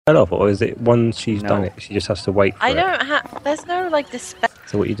off, or is it once she's done No. it, she just has to wait for I it? don't have. There's no like dispenser.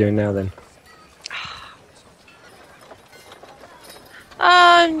 So what are you doing now then?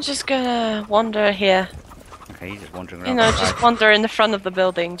 I'm just gonna wander here. Okay, you're just wandering You around. know, just wander in the front of the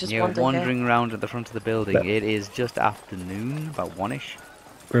building. Just You're wander here. wandering around at the front of the building. But- It is just afternoon, about 1ish.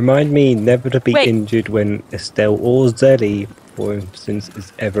 Remind me never to be Wait. injured when Estelle or Zelly, for instance,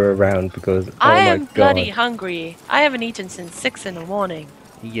 is ever around because I oh my am god. bloody hungry. I haven't eaten since 6 in the morning.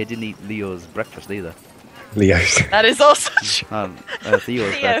 You didn't eat Leo's breakfast either. Leo's. That is also true. Theo's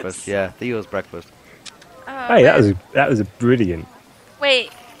Theo's. breakfast. Yeah, Theo's breakfast. Hey, that was a brilliant.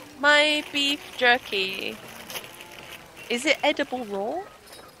 Wait, my beef jerky. Is it edible raw?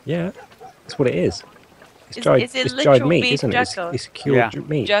 Yeah, that's what it is. It's Is- dried, is it it's literal dried meat, beef isn't it? jerky? It's cured Yeah.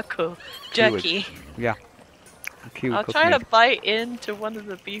 meat. Jerky. Yeah. Cute I'll cooked try to meat. bite into one of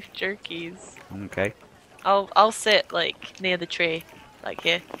the beef jerkies. Okay. I'll sit like near the tree, like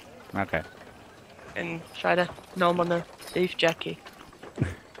here, Okay. and try to nom on the beef jerky.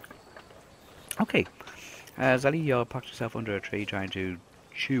 Okay. Zelly, you packed yourself under a tree trying to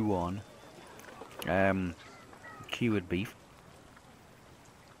chew on cured beef.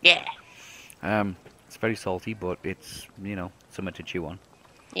 Yeah. It's very salty, but it's, something to chew on.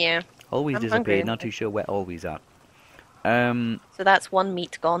 Yeah. Always I'm disappeared, hungry. not too sure where always at. So that's one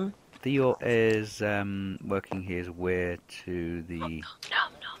meat gone. Theo is working his way to the... No.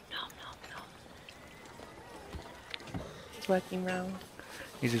 It's working round.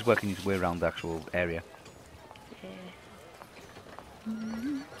 He's just working his way around the actual area.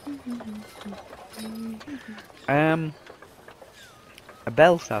 A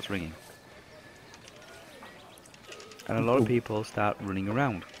bell starts ringing. And a lot of people start running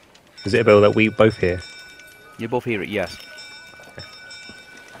around. Is it a bell that we both hear? You both hear it, yes.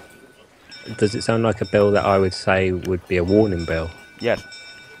 Does it sound like a bell that I would say would be a warning bell? Yes.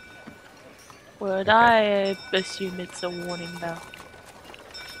 Would I assume it's a warning bell?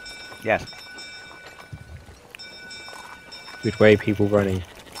 Yes. Which way are people running?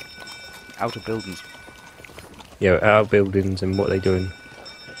 Out of buildings. Yeah, out of buildings, and what are they doing?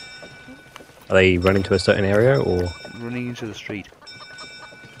 Are they running to a certain area, or Running into the street.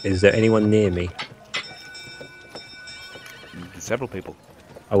 is there anyone near me? Several people.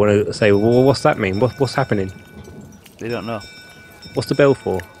 I want to say, well, what's that mean? What's happening? They don't know. What's the bell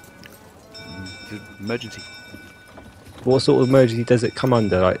for? It's emergency. What sort of emergency does it come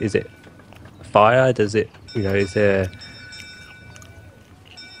under? Like, is it fire? Does it, is there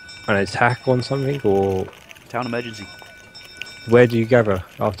an attack on something, or Town emergency. where do you gather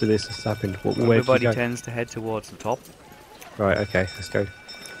after this has happened? Where do you Everybody go? tends to head towards the top. Right, okay, let's go.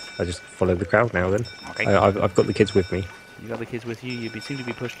 I just follow the crowd now then. Okay. I've got the kids with me. You got the kids with you. Seem to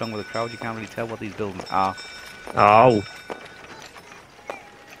be pushed along with the crowd. You can't really tell what these buildings are. Oh!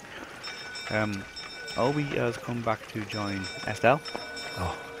 Obi has come back to join Estelle.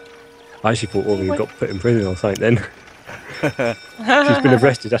 I actually thought Ori got put in prison or something then. She's been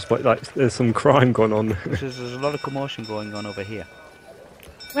arrested, that's why, like, there's some crime gone on. There's a lot of commotion going on over here.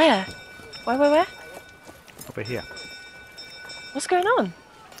 Where? Where? Over here. What's going on?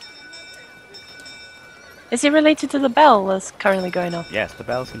 Is it related to the bell that's currently going off? Yes, the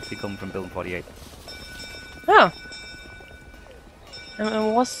bell seems to be coming from building 48. Oh.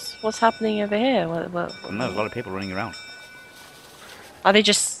 And what's happening over here? What, And there's a lot of people running around. are they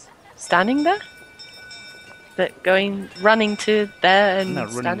just standing there? But running to there and No,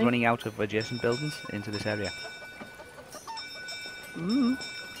 standing? running out of adjacent buildings into this area. Mm.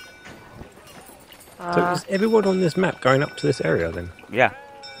 So is everyone on this map going up to this area then? Yeah,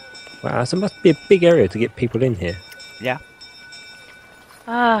 Wow, so it must be a big area to get people in here. yeah.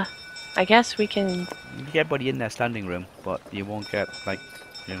 I guess we can. You can get everybody in their standing room, but you won't get, I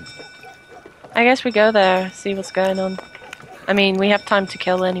guess we go there, see what's going on. I mean, we have time to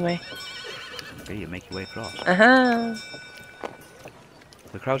kill anyway. okay, you make your way across. Uh-huh.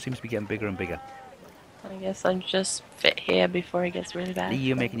 The crowd seems to be getting bigger and bigger. I guess I'm just fit here before it gets really bad.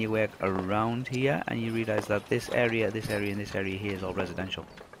 You're making your way around here, and you realise that this area, and this area here is all residential.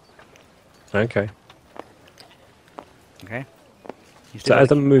 Okay. Okay? You So still as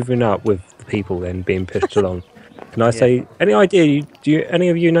got- I'm moving up with the people then being pushed along, can I Yeah. say, any idea, any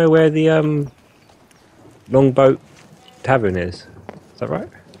of you know where the Longboat Tavern is? Is that right?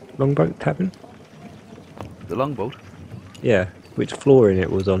 Longboat Tavern? the longboat. Yeah. Which flooring it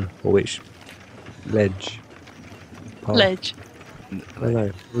was on, or which ledge? Path? Ledge. I don't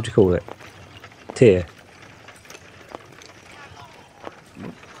know. What do you call it? Tier.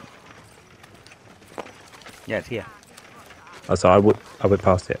 Yeah, it's here. Oh, so I would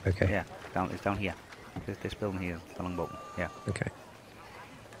pass it. Okay. Yeah, it's down here. This building here is the longboat. Yeah. Okay.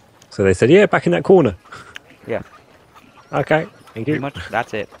 So they said, yeah, back in that corner. Yeah, Okay, thank pretty you. much.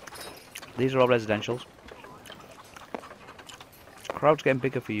 That's it. These are all residentials. Crowd's getting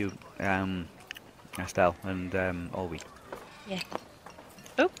bigger for you, Estelle and Olwe. Yeah.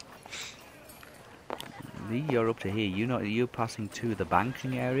 Oh, Lee, you're up to here. You're passing to the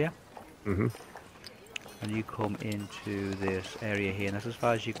banking area, Mm-hmm. and you come into this area here, and that's as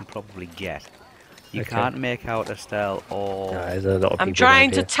far as you can probably get. You Okay. can't make out Estelle or No, there's a lot of I'm people trying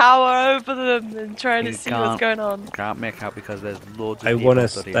around to here. tower over them and trying to You see what's going on. can't make out because there's loads of I people want to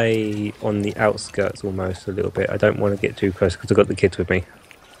stood here. stay on the outskirts almost a little bit. I don't want to get too close because I've got the kids with me.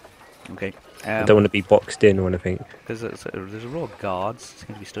 Okay. I don't want to be boxed in or anything. There's a row of guards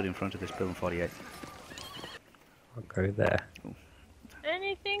seem to be stood in front of this building 48. I'll go there.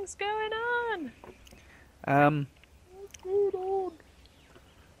 Anything's going on.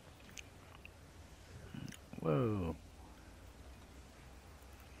 Whoa.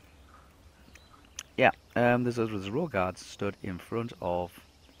 Yeah. There's a row of guards stood in front of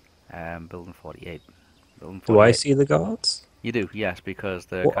building 48. Building Do I 48. see the guards? You do, yes, because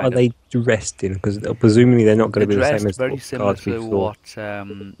they're What kind are of they dressed in? Because presumably they're not going to be the dressed same as very what similar guards we to saw.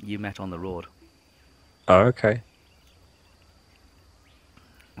 what you met on the road. Oh, okay.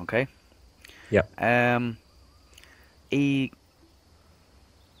 Okay. Yep.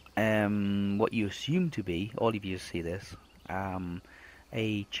 What you assume to be, all of you see this,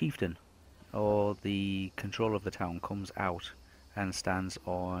 a chieftain or the controller of the town comes out and stands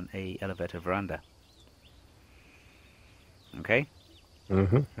on a elevator veranda. Okay?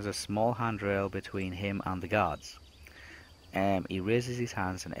 Mm-hmm. There's a small handrail between him and the guards. He raises his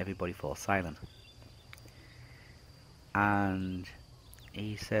hands and everybody falls silent. And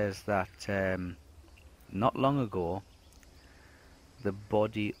he says that not long ago the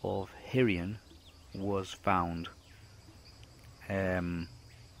body of Hirion was found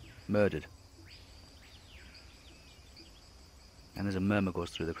murdered. And there's a murmur goes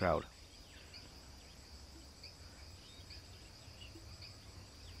through the crowd.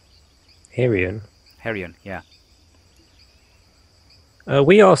 Hirion. Hirion, yeah.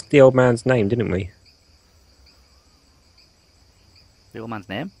 We asked the old man's name, didn't we? The old man's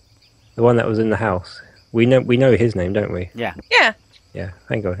name? The one that was in the house. We know his name, don't we? Yeah. Yeah. Yeah.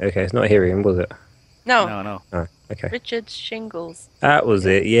 Thank God. Okay, it's not Hirion, was it? No. No. Oh, okay. Richard Shingles. That was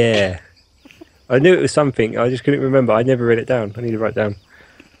it. Yeah. I knew it was something. I just couldn't remember. I never read it down. I need to write down.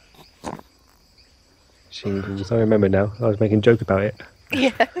 Shingles. I remember now. I was making a joke about it.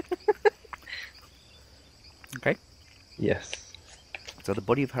 Yeah. Okay. Yes. So the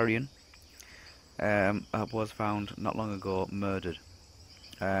body of Hirion was found not long ago murdered.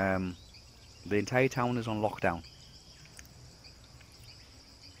 The entire town is on lockdown.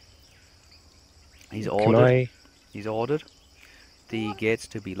 He's ordered the gates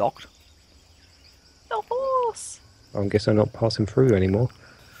to be locked. The horse. I guess I'm not passing through anymore.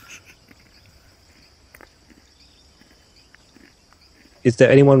 Is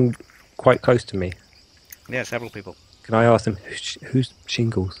there anyone quite close to me? Yeah, several people. Can I ask them who's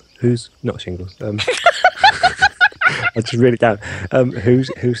Shingles? Who's not Shingles? I just read it down. Who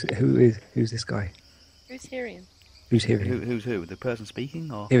is this guy? Who's Hirion? Who's Hirion? Who's who? The person speaking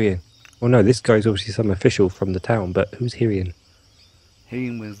or? Hirion. Well, no, this guy's obviously some official from the town, but who's Hirion?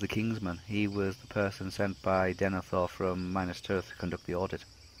 Hirion was the Kingsman. He was the person sent by Denethor from Minas Tirith to conduct the audit.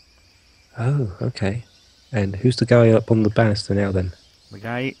 Oh, okay. And who's the guy up on the banister now then? The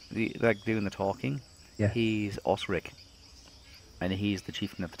guy like doing the talking, Yeah. he's Osric. And he's the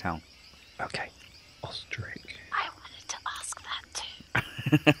chieftain of the town. Okay. Ostrich. I wanted to ask that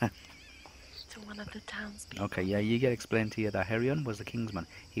too. To one of the townspeople. Okay, yeah, you get explained to you that Hirion was the Kingsman.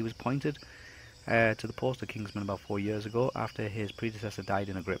 He was appointed to the post of Kingsman about 4 years ago after his predecessor died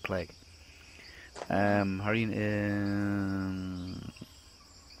in a great plague. Hirion,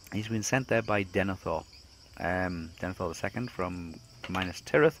 he's been sent there by Denethor, Denethor II from Minas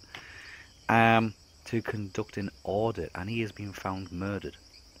Tirith, to conduct an audit, and he has been found murdered.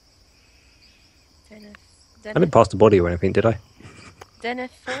 I didn't pass the body or anything, did I?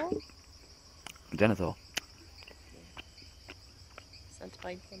 Denethor? Denethor. Sent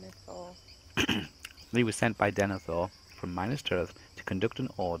by Denethor. He was sent by Denethor from Minas Tirith to conduct an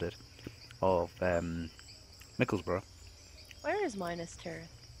audit of Micklesborough, Where is Minas Tirith?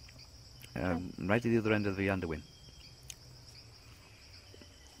 right at the other end of the Underwin.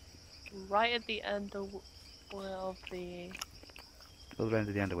 Right at the end of the... Other end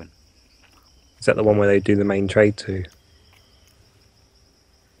of the Underwin. Is that the one where they do the main trade to?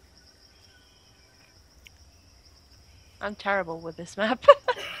 I'm terrible with this map.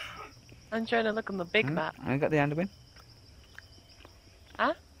 I'm trying to look on the big map. I got the Underwin.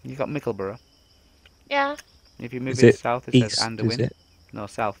 Huh? You got Mickleborough. Yeah. If you move Is it it south, it east? says Is Anderwin. it? No,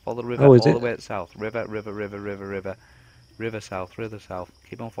 south. Follow the river Oh, is all the it? way south. River, river, river, river, river. River south, river south.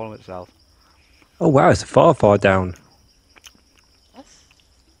 Keep on following it south. Oh wow, it's far, far down. Yes.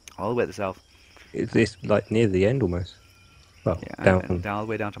 All the way to the south. It's like near the end almost. Well, Yeah, and down. down all the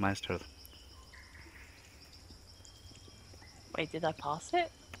way down to Mansturth. Wait, did I pass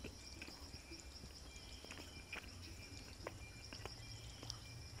it?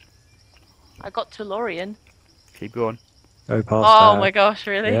 I got to Lorien. Keep going. Go past Oh that. my gosh,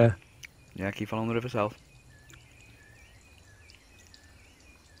 really? Yeah. Yeah, keep following the river south.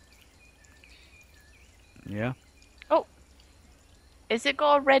 Yeah. Is it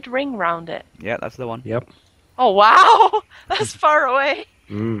got a red ring round it? Yeah, that's the one. Yep. Oh wow! That's far away.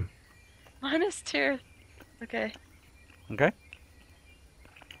 Mm. -2. Okay. Okay.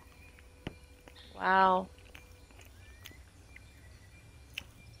 Wow.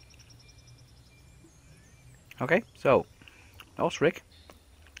 Okay, so Osric,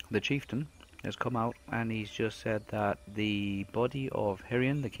 the chieftain, has come out and he's just said that the body of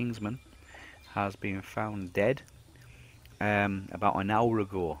Hirion, the Kingsman, has been found dead about an hour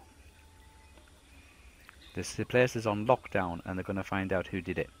ago. The place is on lockdown and they're going to find out who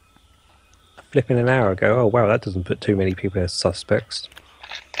did it. Flipping an hour ago. Oh wow, that doesn't put too many people as suspects.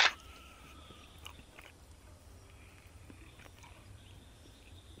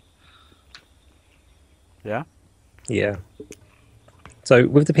 Yeah? Yeah. So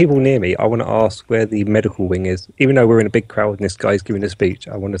with the people near me, I want to ask where the medical wing is. Even though we're in a big crowd and this guy's giving a speech,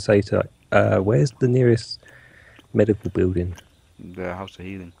 I want to say to where's the nearest medical building? The House of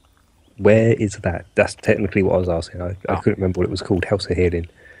Healing. Where is that? That's technically what I was asking. I Oh. couldn't remember what it was called. House of Healing.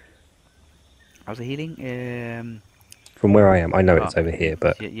 House of Healing? From where I am, I know it's over here,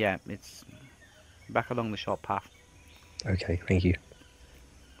 but Yeah, it's back along the short path. okay, thank you.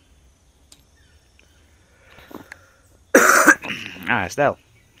 Estelle,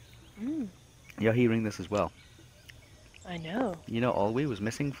 Mm, you're hearing this as well. I know. You know, Olwe was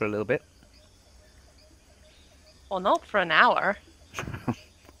missing for a little bit. Well, not for an hour.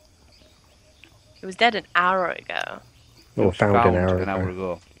 He was dead an hour ago. Or was found an hour ago.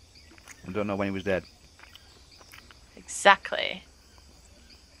 ago. I don't know when he was dead. Exactly.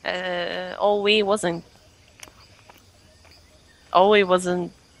 Olwe wasn't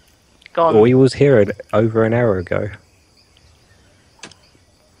gone. Or he was here over an hour ago.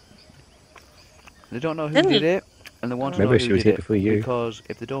 They don't know who Didn't did he- it, and they want to Maybe know she who was did here it. before you. Because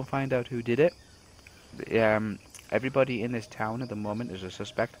if they don't find out who did it, everybody in this town at the moment is a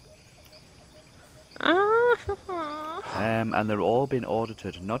suspect. And they're all been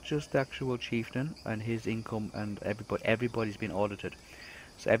audited, not just the actual chieftain and his income, and everybody's been audited.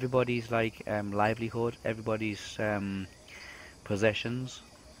 So everybody's like livelihood, everybody's possessions,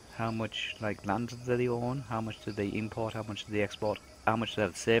 how much like land do they own, how much do they import, how much do they export, how much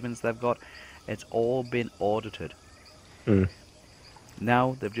of savings they've got. It's all been audited. Mm.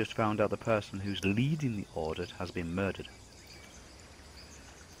 Now they've just found out the person who's leading the audit has been murdered.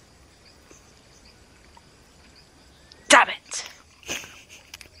 Damn it!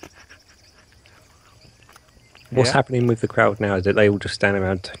 What's Yeah. happening with the crowd now? Is that they all just standing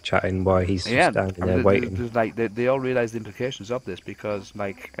around chatting while he's just standing there waiting? They all realise the implications of this because,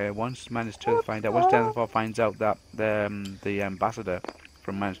 like, once Manus Tirith finds out that the ambassador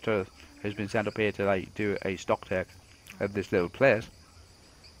from Manus Tirith has been sent up here to like do a stock take at this little place,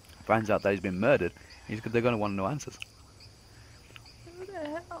 finds out that he's been murdered, they're going to want to know answers. Who the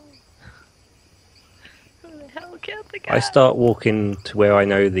hell? Who the hell killed the guy? I start walking to where I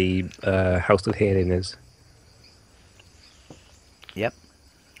know the House of Healing is. Yep.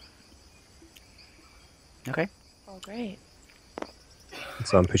 Okay. Oh, great.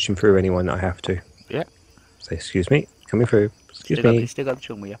 So I'm pushing through anyone that I have to. Yeah. Say, excuse me, coming through. Excuse me. Still got the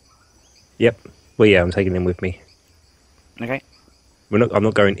chum with you. Yep. Well, yeah, I'm taking them with me. Okay. I'm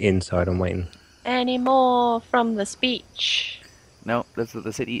not going inside. I'm waiting. Any more from the speech? No, that's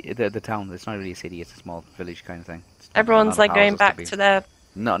the city, the town. It's not really a city. It's a small village kind of thing. It's not Everyone's enough like going houses back be- to their.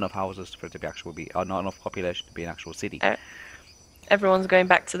 Not enough houses for it to be or not enough population to be an actual city. Everyone's going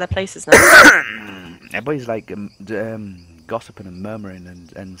back to their places now. Everybody's like gossiping and murmuring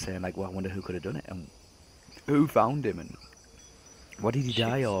and saying like, well, I wonder who could have done it and who found him and what did he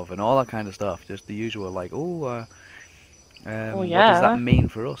die of and all that kind of stuff. Just the usual like, what does yeah. that mean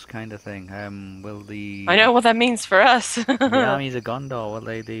for us kind of thing. Will the I know what that means for us. the armies of Gondor? Well,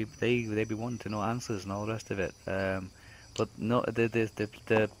 they be wanting to know answers and all the rest of it. But no,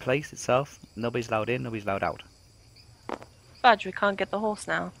 the place itself, nobody's allowed in, nobody's allowed out. Fudge, we can't get the horse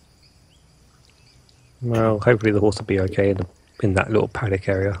now. Well, hopefully the horse will be okay in in that little paddock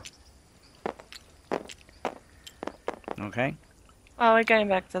area. Okay. Oh, we're going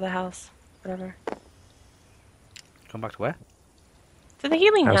back to the house. Whatever. Come back to where? To the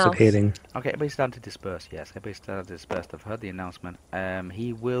healing House house. of Healing. Okay, everybody's starting to disperse. Yes, everybody's starting to disperse. I've heard the announcement.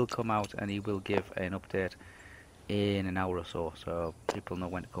 He will come out and he will give an update in an hour or so, so people know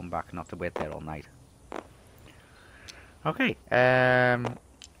when to come back, not to wait there all night. Okay.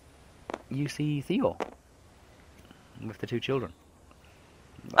 You see Theo with the 2 children.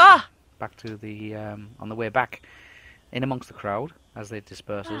 Ah! Back to the on the way back, in amongst the crowd as it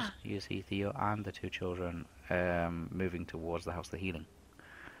disperses. You see Theo and the 2 children moving towards the House of Healing.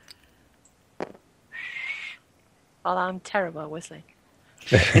 Well, I'm terrible at whistling.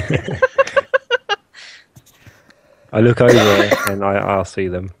 I look over and I'll see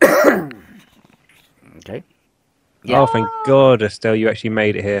them. Okay. Oh, thank God, Estelle, you actually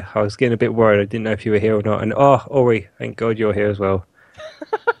made it here. I was getting a bit worried. I didn't know if you were here or not. And oh, Ori, thank God you're here as well.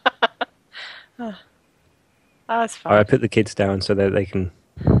 Oh, that's fine. I put the kids down so that they can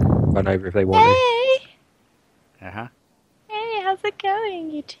run over if they want to. Hey! Uh-huh. Hey, how's it going,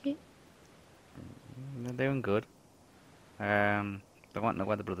 you two? They're doing good. They want to know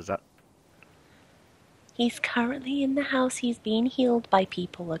where the brother's at. He's currently in the house. He's being healed by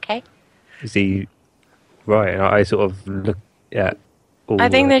people, okay? Is he right? And I sort of look at. All I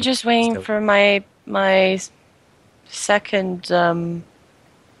think the they're just waiting stuff. for my second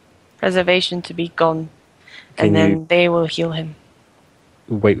preservation to be gone. Can And then you- they will heal him.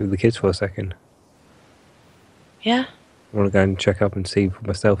 Wait with the kids for a second. Yeah? I want to go and check up and see for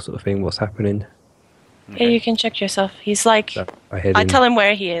myself, sort of thing, what's happening. Yeah, you can check yourself. He's like... So I head I in. tell him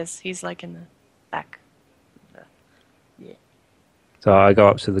where he is. He's like in the back. So I go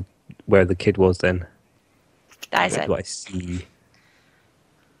up to where the kid was. Then That's what it. do I see?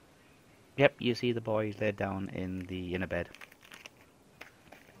 Yep, you see the boy laid down in a bed.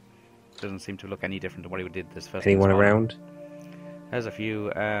 Doesn't seem to look any different to what he did this first thing this Anyone morning. around? There's a few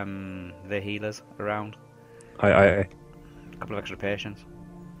the healers around. I A couple of extra patients.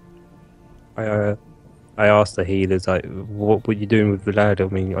 I asked the healers, like, what were you doing with the lad? I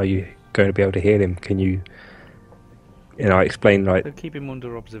mean, are you going to be able to heal him? Can you? And I explained, like, They'll keep him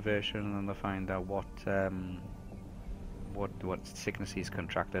under observation and they'll find out what sickness he's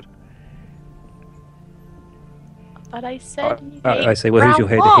contracted. But I said... I say, well, who's your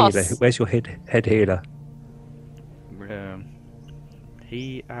head healer? Where's your head healer?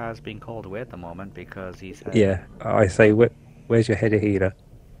 He has been called away at the moment because he's Yeah, I say, where's your head healer?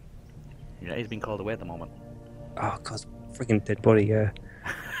 yeah, he's been called away at the moment. Oh, God, freaking dead body, yeah.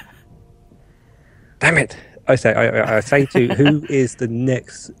 Damn it! I say to who is the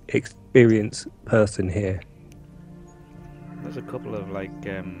next experienced person here? There's a couple of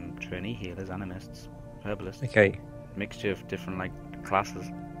trainee healers, animists, herbalists, Okay, mixture of different classes.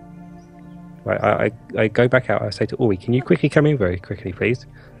 right. I go back out. I say to Ori, can you quickly come in very quickly, please?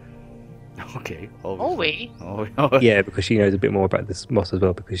 Okay. Oh, we? Yeah, because she knows a bit more about this moss as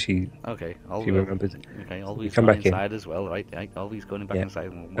well, because she Okay. remembers. Okay, always come going back in. inside as well, right? Always going back Yeah.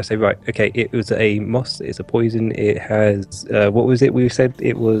 inside. I say, right, okay, it was a moss, it's a poison, it has, what was it we said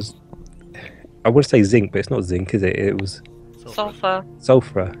it was? I would say zinc, but it's not zinc, is it? It was Sulfur.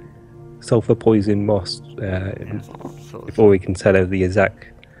 sulfur poison moss, So, before we can tell her the exact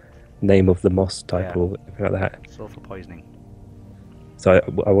name of the moss type Yeah. or anything like that. sulfur poisoning. So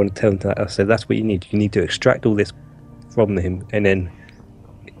I want to tell them that. I said, that's what you need. You need to extract all this from him and then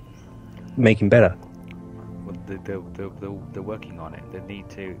make him better. Well, they're working on it. They need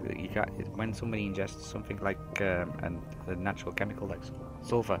to. You can't. When somebody ingests something like a natural chemical like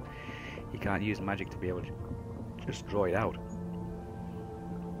sulfur, you can't use magic to be able to just draw it out.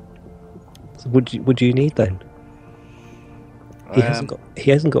 So what do you need then? He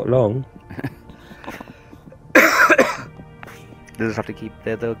hasn't got long. They'll just have to keep.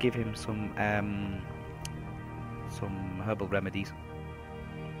 They'll give him some herbal remedies.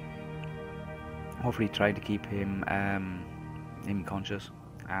 Hopefully, try to keep him conscious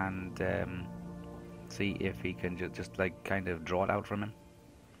and see if he can just kind of draw it out from him.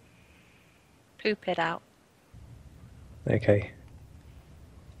 Poop it out. Okay.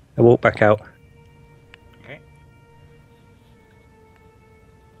 I walk back out. Okay.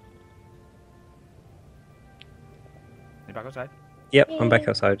 You back outside? Yep, I'm back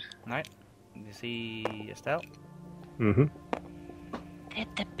outside. Alright. You see Estelle? Mm-hmm. Did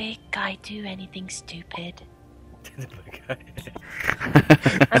the big guy do anything stupid?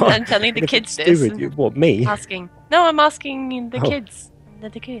 I'm telling the kids this. Stupid. What, me? Asking. No, I'm asking the Oh. kids. The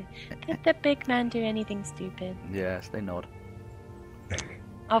kid. Did the big man do anything stupid? Yes, they nod.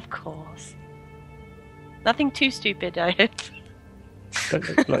 Of course. Nothing too stupid, I hope.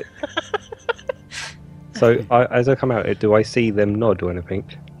 Don't look like. So as I come out, do I see them nod or anything?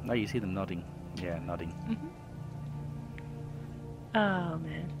 No, you see them nodding. Yeah, nodding. Oh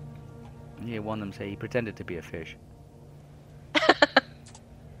man. You hear one of them say he pretended to be a fish.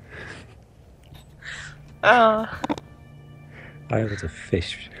 Oh. I was a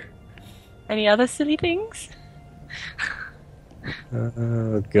fish. Any other silly things?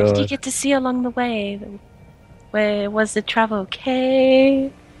 Oh What did you god. get to see along the way? Where was the travel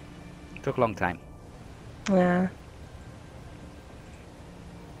okay? Took a long time. Yeah.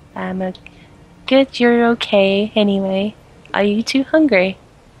 Good, you're okay anyway. Are you too hungry?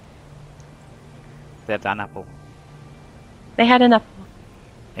 That's an apple. They had an apple.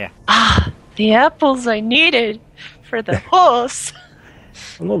 Yeah. Ah, the apples I needed for the horse.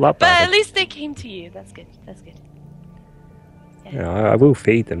 I'm not that But bad. at least they came to you. That's good. That's good. Yeah, I will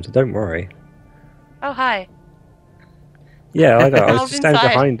feed them, so don't worry. Oh, hi. Yeah, I know. I was How's just standing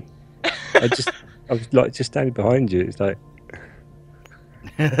inside? behind. I was like just standing behind you. It's like,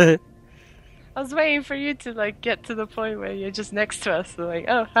 I was waiting for you to like get to the point where you're just next to us. So like,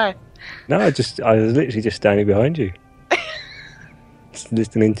 oh, hi. no, I was literally just standing behind you, just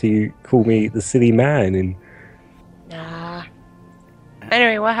listening to you call me the silly man, and Nah.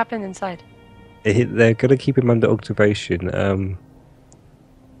 Anyway, what happened inside? they're gonna keep him under observation.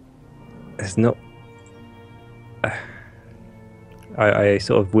 It's not. I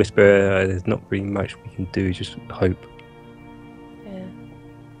sort of whisper, there's not really much we can do, just hope. Yeah.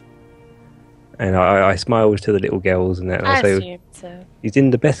 And I smile to the little girls and that, and I I say, assumed so. he's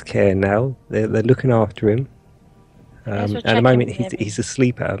in the best care now. They're looking after him. guys were At the moment, checking he's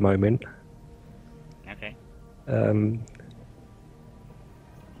asleep at the moment. Okay.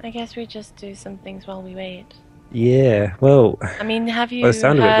 I guess we just do some things while we wait. Yeah, well, I mean, have you by the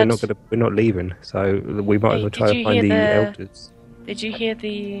sound of it, heard... we're not leaving, so we might as Hey, well did try you and find hear the the- elders. Did you hear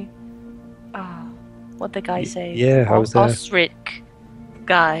the... what the guy say? Yeah, I was there. Osric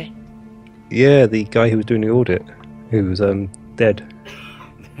guy. Yeah, the guy who was doing the audit, who was dead.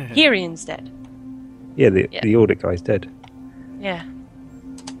 Hyrion's dead. Yeah, Yeah. the audit guy's dead. Yeah.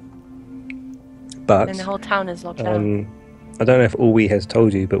 But And the whole town is locked down. I don't know if Ulwi has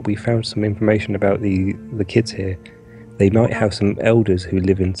told you, but we found some information about the kids here. They might have some elders who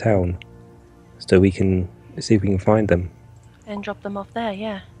live in town, so we can see if we can find them. And drop them off there,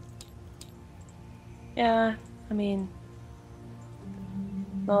 yeah. Yeah, I mean...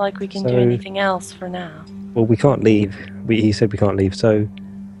 Not like we can do So- anything else for now. Well, we can't leave. He said we can't leave, so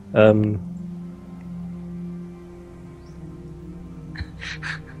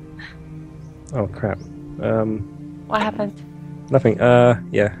oh crap. What happened? Nothing.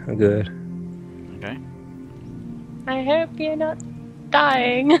 Yeah, I'm good. Okay. I hope you're not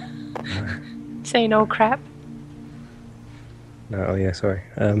dying. Say no crap. No, oh yeah, sorry.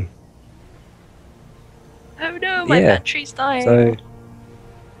 Oh no, my Yeah, battery's dying. So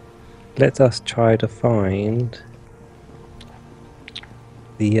let us try to find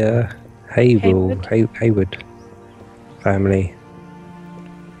the Hayward family.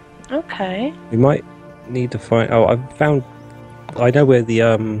 Okay. We might need to find. Oh, I know where the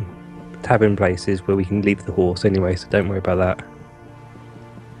tavern place is, where we can leave the horse anyway. So don't worry about that.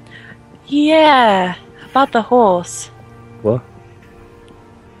 Yeah, about the horse. What?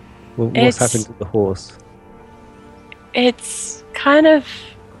 What's It's- happened to the horse? It's kind of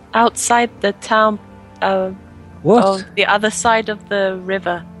outside the town, What? of the other side of the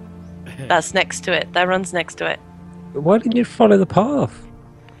river that's next to it, that runs next to it. Why didn't you follow the path?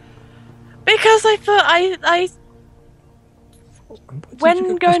 Because I thought What did you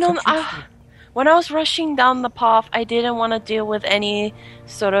when get going on, instructions for? when I was rushing down the path, I didn't want to deal with any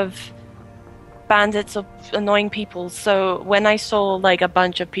sort of bandits or annoying people. So when I saw like a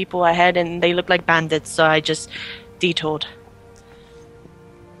bunch of people ahead and they looked like bandits, so I just detoured.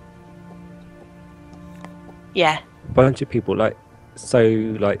 Yeah. Bunch of people, like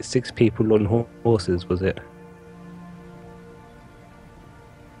 6 people on horses, was it?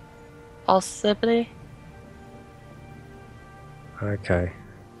 Possibly. Okay.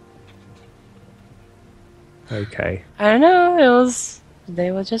 Okay. I don't know,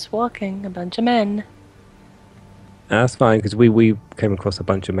 they were just walking, a bunch of men. That's fine, because we came across a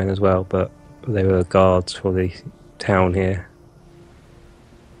bunch of men as well, but they were guards for the town here.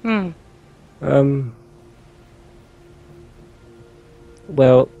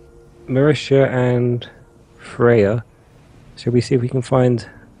 Well, Marisha and Freya, shall we see if we can find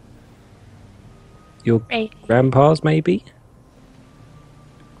your Right. grandpas, maybe?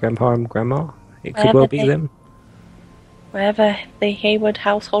 Grandpa and grandma? It could Wherever well be they- them. Wherever the Hayward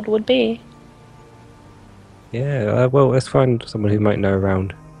household would be. Yeah, well, let's find someone who might know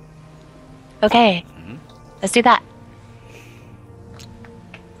around. Okay, Mhm. let's do that.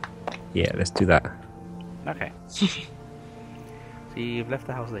 Yeah, let's do that. Okay. So you've left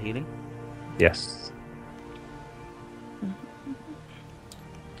the House of the Healing. Yes.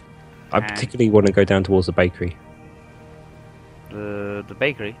 I And particularly want to go down towards the bakery. the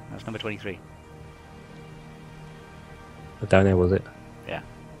bakery, that's number 23. Down there, was it? Yeah.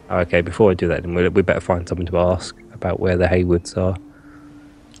 Oh, okay, before I do that, then we better find someone to ask about where the Haywoods are.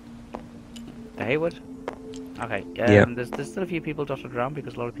 The Haywood? Okay. Yeah. There's still a few people dotted around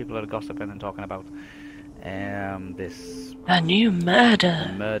because a lot of people are gossiping and talking about this A new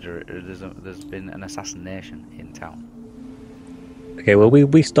murder. murder. There's been an assassination in town. Okay, well,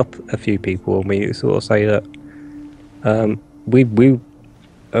 we stop a few people and we sort of say that we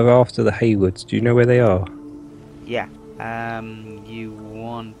are after the Haywoods. Do you know where they are? Yeah. You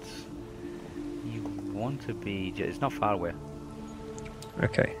want to be. It's not far away.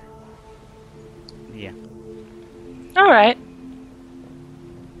 Okay. Yeah. All right.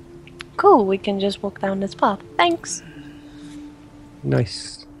 Cool. We can just walk down this path. Thanks.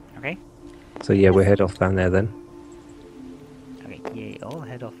 Nice. Okay. So yeah, we'll head off down there then. Okay. Yeah. All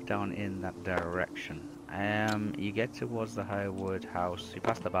head off down in that direction. You get towards the Highwood house. You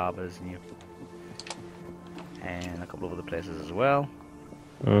pass the barbers and a couple of other places as well.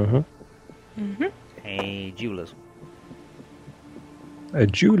 Mm-hmm. A jeweler's. A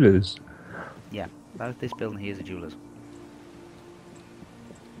jeweler's. Yeah. This building here is a jeweler's.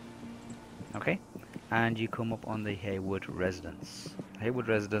 Okay. And you come up on the Haywood residence. Haywood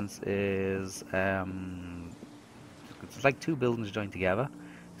residence is it's like two buildings joined together.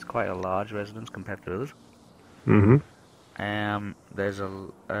 It's quite a large residence compared to others. Mm-hmm. There's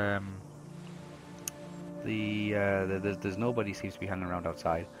nobody seems to be hanging around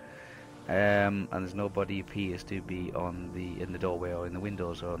outside, and there's nobody appears to be in the doorway or in the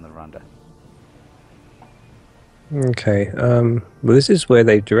windows or on the veranda. Okay. Well, this is where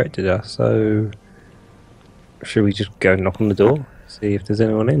they've directed us. So, should we just go and knock on the door, see if there's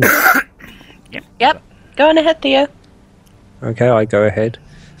anyone in? Yep. Go on ahead, Theo. Okay, I go ahead.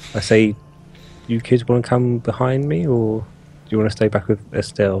 I say, "You kids want to come behind me, or do you want to stay back with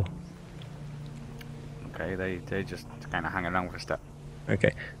Estelle?" Okay, they just kind of hang around for a step.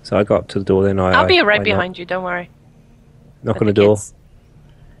 Okay, so I go up to the door. Then I'll be right I behind you. Don't worry. knock With on the door. kids.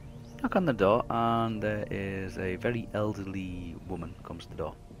 Knock on the door, and there is a very elderly woman comes to the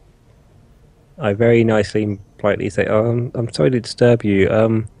door. I very nicely and politely say, I'm sorry to disturb you.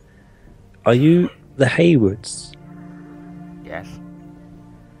 Are you the Haywoods? Yes,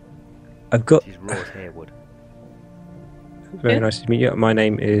 I've got... she's Rose Haywood. Very nice to meet you. My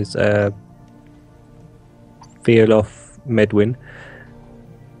name is Theolof Medwin.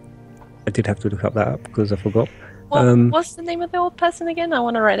 I did have to look up that up because I forgot. What's the name of the old person again? I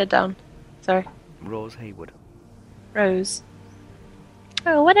want to write it down. Sorry. Rose Haywood. Rose.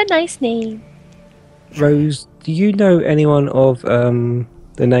 Oh, what a nice name. Rose, do you know anyone of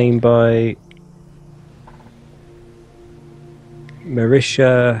the name by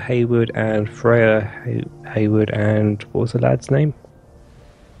Marisha Haywood and Freya Haywood and what was the lad's name?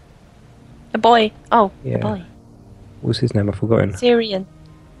 The boy. Oh, Yeah. the boy. What's his name? I've forgotten. Syrian.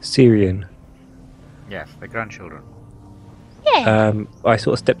 Syrian. Yes, the grandchildren. Yeah. I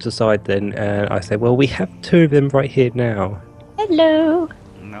sort of stepped aside then and I said, well, we have two of them right here now. Hello.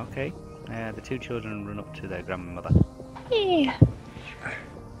 Okay. The two children run up to their grandmother. Yeah.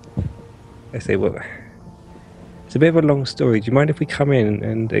 I say, well, it's a bit of a long story. Do you mind if we come in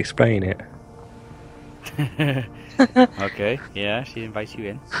and explain it? Okay, yeah, she invites you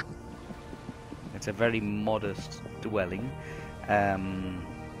in. It's a very modest dwelling.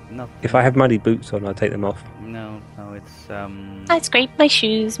 Not. If I have muddy boots on, I'll take them off. No, it's I scrape my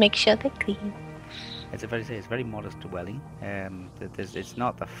shoes, make sure they're clean. it's a very modest dwelling. It's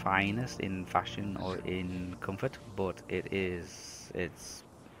not the finest in fashion or in comfort, but it's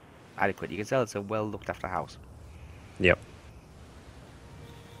adequate. You can tell it's a well looked after house. Yep.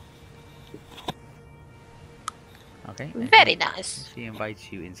 Okay. Very nice. She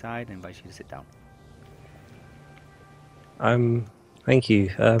invites you inside and invites you to sit down. Thank you.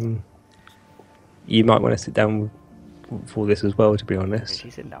 You might want to sit down for this as well, to be Okay, honest.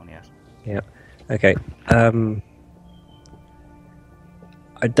 she's sitting down, yes. Yeah. Okay.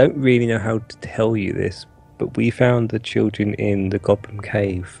 I don't really know how to tell you this, but we found the children in the Goblin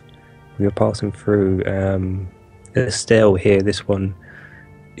Cave. We were passing through. Estelle here, this one,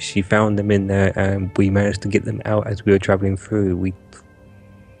 she found them in there, and we managed to get them out as we were travelling through. We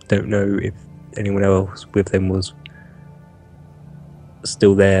don't know if anyone else with them was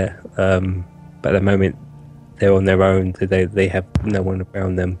still there, but at the moment they're on their own, so they have no one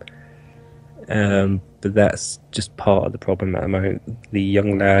around them. But that's just part of the problem at the moment. The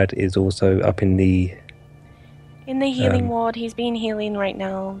young lad is also up in the healing ward. He's been healing right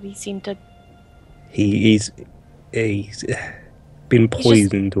now. We seem to. he's been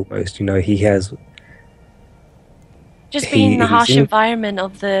poisoned almost. You know, he has. Just being in the he's harsh in- environment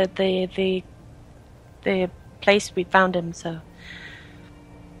of the place we found him. So,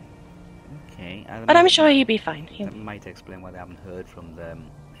 Okay. but I'm sure he'll be fine. That might explain why they haven't heard from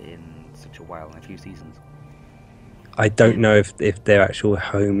them in such a while, in a few seasons. I don't know if their actual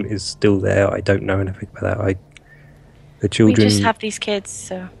home is still there. I don't know anything about that. The We children, just have these kids,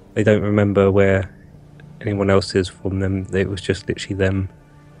 so. they don't remember where anyone else is from them. It was just literally them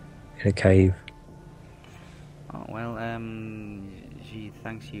in a cave. Oh, well, she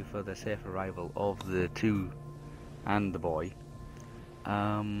thanks you for the safe arrival of the two and the boy.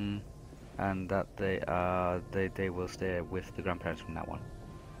 And that they will stay with the grandparents from that one.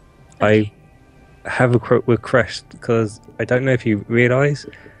 I have a quote with Crest because I don't know if you realise.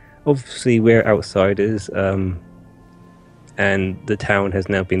 Obviously, we're outsiders, and the town has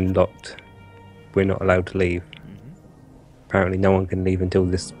now been locked. We're not allowed to leave. Apparently, no one can leave until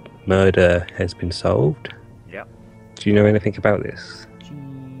this murder has been solved. Yep. Do you know anything about this?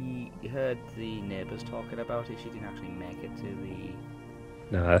 She heard the neighbours talking about it. She didn't actually make it to the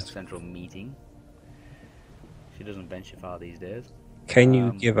No, that's. central meeting. She doesn't venture far these days. Can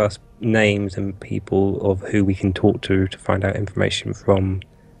you give us names and people of who we can talk to find out information from?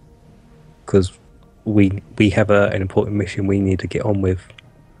 Because we have an important mission we need to get on with.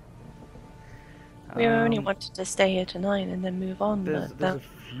 We only wanted to stay here tonight and then move on. There's But a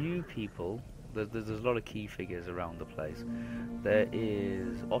few people. There's a lot of key figures around the place. There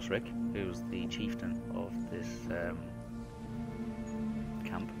is Osric, who's the chieftain of this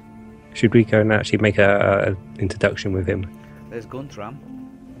camp. Should we go and actually make a introduction with him? There's Guntram.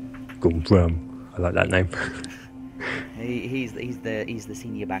 Guntram. I like that name. He's the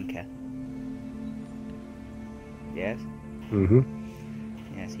senior banker. Yes.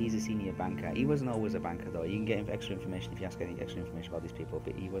 Yes, he's a senior banker. He wasn't always a banker, though. You can get extra information if you ask any extra information about these people,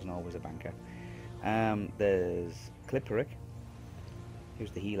 but he wasn't always a banker. There's Clipperic,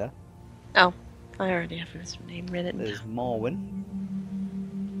 who's the healer. I already have his name written. There's Morwen.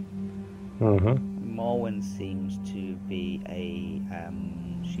 Morwen seems to be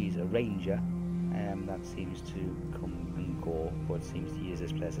she's a ranger. That seems to come and go, but seems to use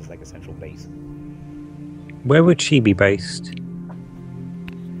this place as like a central base. Where would she be based?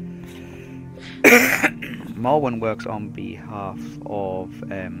 Morwen works on behalf of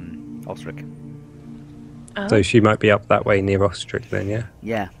Osric. Oh. So she might be up that way near Ostrich then, yeah?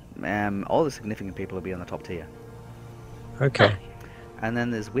 Yeah. All the significant people will be on the top tier. Okay. And then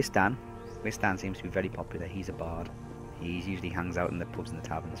there's Wistan. Wistan seems to be very popular. He's a bard. He usually hangs out in the pubs and the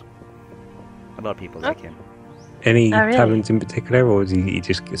taverns. A lot of people like him. Any Oh, really? taverns in particular, or he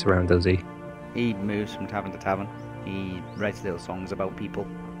just gets around, does he? He moves from tavern to tavern. He writes little songs about people.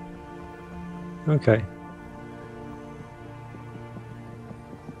 Okay.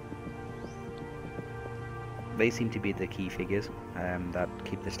 They seem to be the key figures that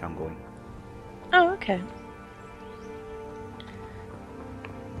keep this town going. Oh, okay.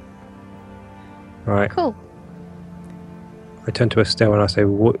 Right. Cool. I turn to Estelle and I say,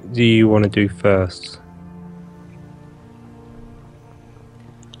 what do you want to do first?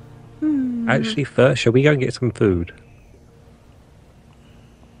 Actually, first, shall we go and get some food?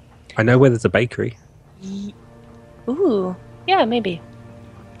 I know where there's a bakery. Ooh. Yeah, maybe.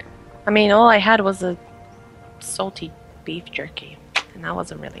 I mean, all I had was a salty beef jerky, and that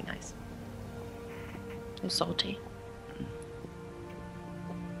wasn't really nice. It was salty.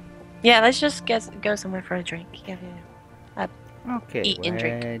 Yeah, let's just go somewhere for a drink. Yeah. Okay, Eat and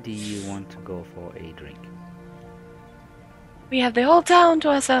drink. where do you want to go for a drink? We have the whole town to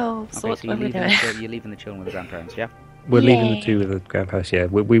ourselves. Okay, What so are we doing? you're leaving the children with the grandparents, yeah? We're leaving the Yay. two with the grandparents, yeah.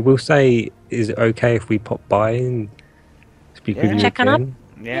 We will say, is it okay if we pop by and speak with Yeah. you Check on up? again?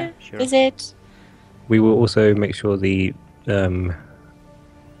 Yeah, sure. Visit. We will also make sure the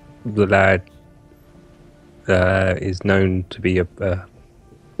lad is known to be one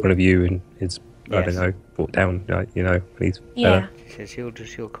of you and is, I Yes. don't know, brought down, please. Yeah.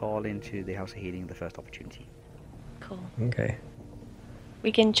 She'll call into the House of Healing the first opportunity. Cool. Okay.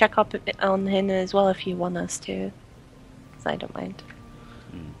 We can check up a bit on him as well if you want us to. 'Cause I don't mind.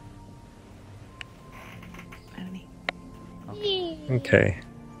 Okay.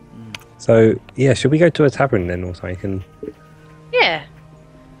 So, yeah, should we go to a tavern then or something? Yeah.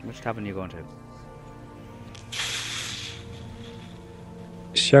 Which tavern are you going to?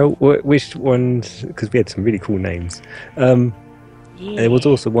 Which ones? Because we had some really cool names. And there was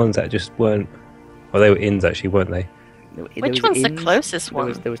also ones that just weren't. Well, they were inns actually, weren't they? Which one's the closest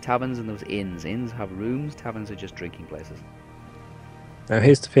one? There was taverns and there was inns. Inns have rooms. Taverns are just drinking places. Now,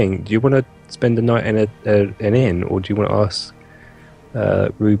 here's the thing: do you want to spend the night in an inn, or do you want to ask?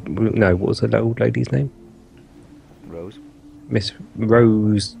 No, what was the old lady's name? Rose. Miss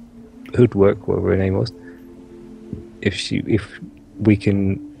Rose Hoodwork, whatever her name was. If we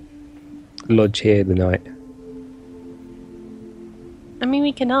can lodge here the night. I mean,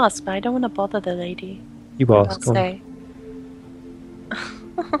 we can ask, but I don't want to bother the lady. You ask. I'll say.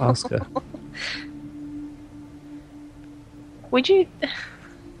 Ask her. Would you?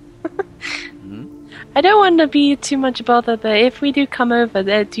 Hmm? I don't want to be too much bother, but if we do come over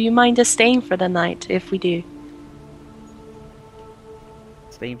there, do you mind us staying for the night? If we do,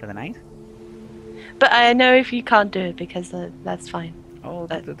 Staying for the night? but I know if you can't do it because that's fine. Oh,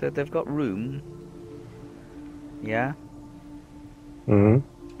 they've got room. Yeah, Hmm.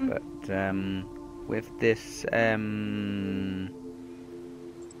 but with this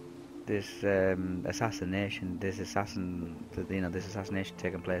assassination, this assassination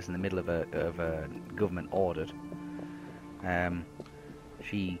taking place in the middle of a government audit.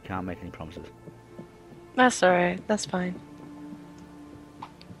 She can't make any promises. That's alright. That's fine.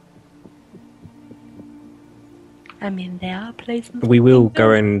 I mean, there are places. We will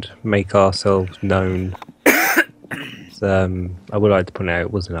go and make ourselves known. I would like to point out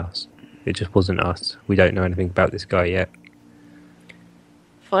it wasn't us. It just wasn't us. We don't know anything about this guy yet.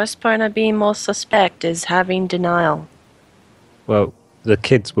 First point of being more suspect is having denial. Well, the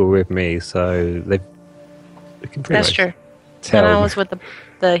kids were with me, so they can pretty That's much true. tell. And I was with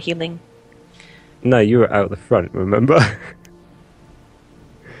the healing. No, you were out the front, remember?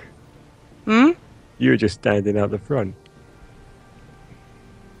 Hmm? You were just standing out the front.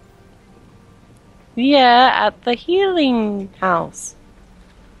 Yeah, at the healing house.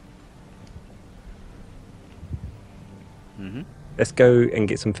 Mm-hmm. Let's go and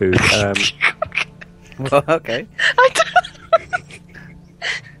get some food. Well, okay.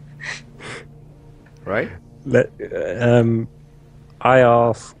 Right. I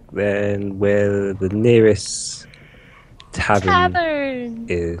ask then where the nearest tavern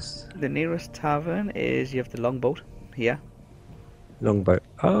is. The nearest tavern is, you have the longboat here, Longboat.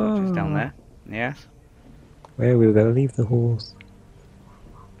 Oh, just down there. Yes. Where we will leave the horse.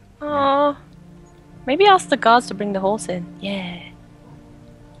 Oh, maybe ask the guards to bring the horse in. Yeah.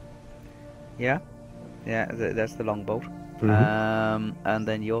 Yeah. Yeah, that's the longboat. Mhm. And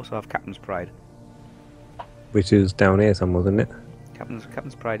then you also have Captain's Pride. Which is down here somewhere, isn't it?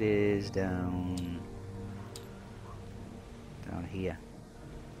 Captain's Pride is down here.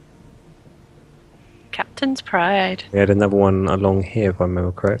 Captain's Pride. We had another one along here, if I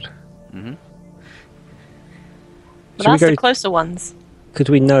remember correct. Mm-hmm. But Should we that's the go- closer ones. Could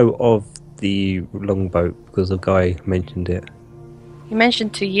we know of the longboat because the guy mentioned it? He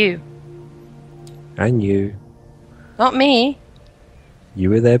mentioned to you. And you. Not me. You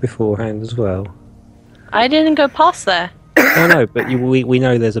were there beforehand as well. I didn't go past there. No, but we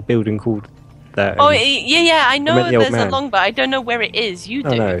know there's a building called that. Oh, and- yeah, I know meant the old there's a man. longboat. I don't know where it is. You do.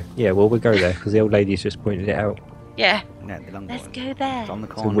 Oh no, yeah, well we'll go there because the old lady's just pointed it out. Yeah. Yeah, the longboat. Let's go there. It's on the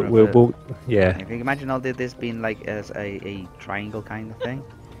So corner we'll of the... walk. Yeah, If you can imagine all this being like as a triangle kind of thing.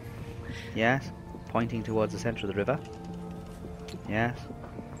 Yes. Pointing towards the centre of the river. Yes.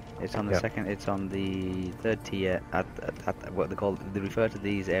 It's on the Yep. second. It's on the third tier at what they call. They refer to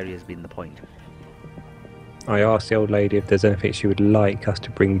these areas being the point. I asked the old lady if there's anything she would like us to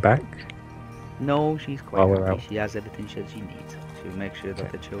bring back. No, she's quite While we're happy. out. She has everything she needs to make sure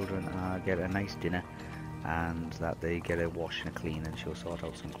that the children get a nice dinner and that they get a wash and a clean, and she'll sort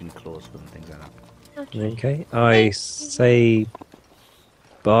out some clean clothes for them, things like that. Okay, I say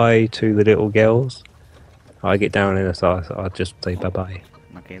bye to the little girls. I get down and so I'll just say bye bye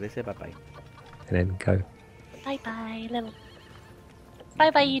Okay, they say bye bye. and then go. Bye bye, little.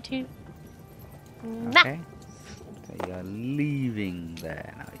 Bye bye, you two. Mwah. Okay. So you're leaving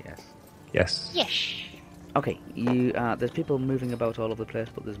there now, yes. Yes. Yes. Okay, there's people moving about all over the place,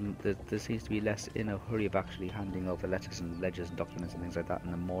 but there seems to be less in a hurry of actually handing over letters and ledgers and documents and things like that, and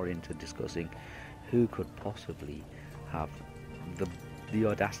they're more into discussing who could possibly have the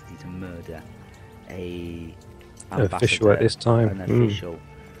audacity to murder a Official at this time. an official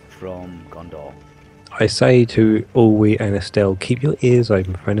from Gondor. I say to Ulwi and Estelle, keep your ears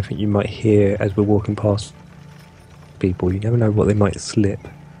open for anything you might hear as we're walking past people. You never know what they might slip.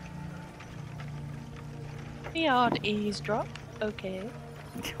 The odd eavesdrop. Okay.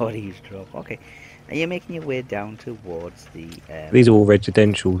 Or eavesdrop. Okay. And you're making your way down towards the. These are all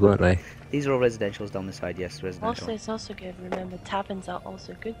residentials, weren't they? These are all residentials down the side. Yes, residential. Also, it's also good. Remember, taverns are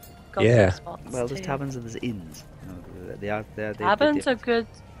also good Yeah. gossip spots. Well, there's too. taverns and there's inns. You know, they Taverns are good.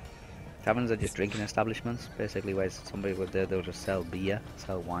 Taverns are just drinking establishments, basically, where somebody would they'll just sell beer,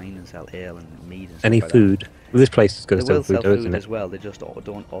 sell wine, and sell ale and mead and stuff Any like food? Well, this place is That. going They to will sell sell food, though, food isn't it? as well. They just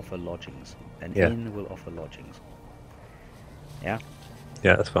don't offer lodgings. An Yeah. inn will offer lodgings. Yeah.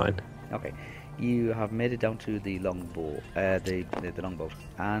 Yeah, that's fine. Okay. You have made it down to the longboat, the longboat,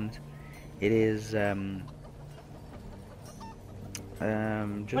 and it is just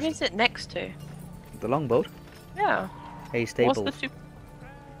What is it next to? the longboat, Yeah. a What's stable. the super?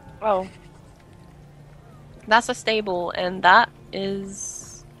 Oh. That's a stable, and that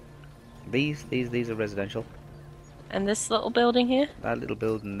is. These are residential. And this little building here? That little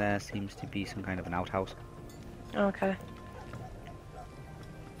building there seems to be some kind of an outhouse. Okay.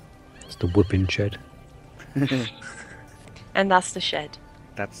 It's the whooping shed. And that's the shed.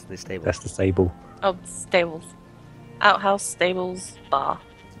 That's the stable. That's the stable. Oh, stables. Outhouse, stables, bar.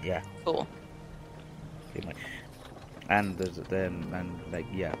 Yeah, Cool. pretty much. And there's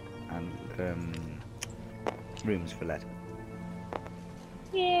rooms for let.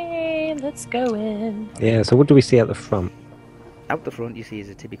 Yay, let's go in. Yeah, so what do we see at the front? Out the front, you see is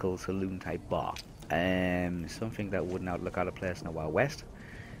a typical saloon type bar. Something that would not look out of place in the Wild West.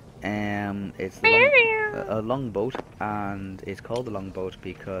 It's a longboat, and it's called a longboat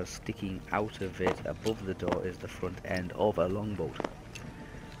because sticking out of it above the door is the front end of a longboat.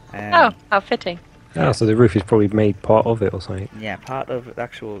 Oh, how fitting. Ah, so the roof is probably made part of it or something. Yeah, part of the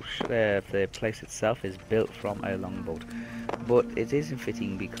actual the place itself is built from a longboat, but it isn't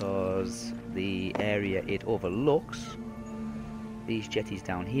fitting because the area it overlooks, these jetties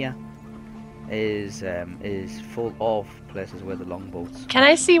down here, is full of places where the longboats. Can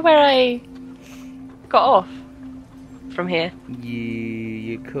I see where I got off from here?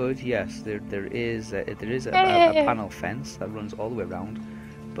 You could, yes. There is a Hey. panel fence that runs all the way around,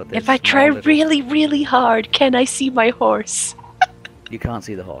 but If I try really, really hard, can I see my horse? you can't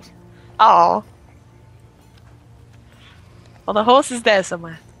see the horse. Oh. Well, the horse is there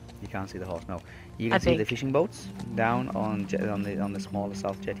somewhere. You can't see the horse. No, you I can see the think. fishing boats down on the smaller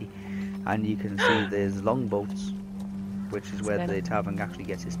south jetty, and you can see there's longboats, which is where the tavern actually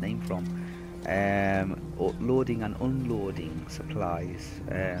gets its name from. Loading and unloading supplies,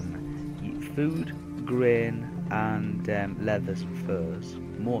 food, grain, and leathers and furs,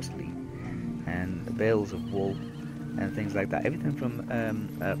 mostly, and bales of wool and things like that. Everything from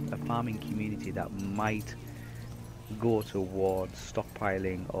a farming community that might go towards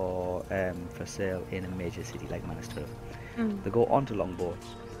stockpiling or for sale in a major city like Manchester. They go onto longboats,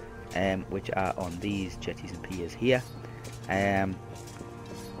 which are on these jetties and piers here, and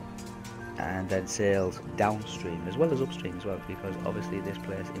then sails downstream as well as upstream as well, because obviously this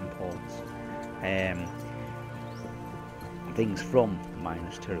place imports things from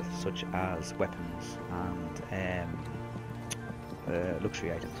Minas Tirith, such as weapons and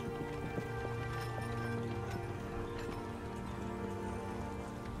luxury items.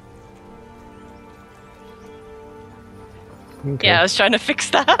 Okay. Yeah, I was trying to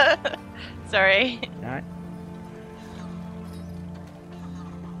fix that. Sorry. Alright.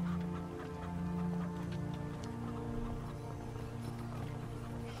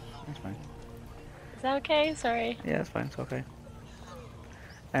 That's fine. Is that okay? Sorry. Yeah, that's fine. It's okay.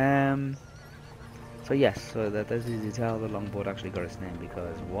 So yes, so there's the detail the longboat actually got its name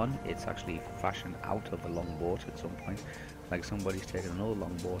because one, it's actually fashioned out of a longboat at some point, like somebody's taken an old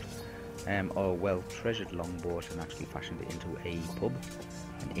longboat, or a well-treasured longboat and actually fashioned it into a pub,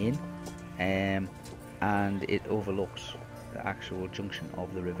 an inn, and it overlooks the actual junction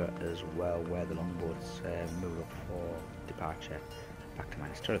of the river as well, where the longboats move up for departure back to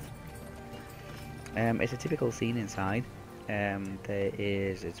Minas Tirith. It's a typical scene inside.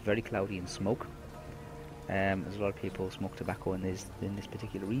 It's very cloudy and smoke. There's a lot of people smoke tobacco in this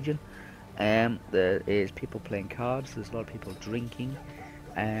particular region. There is people playing cards. There's a lot of people drinking.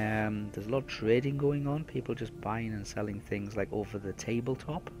 There's a lot of trading going on. People just buying and selling things like over the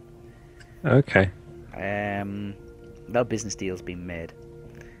tabletop. Okay. A lot of business deals being made.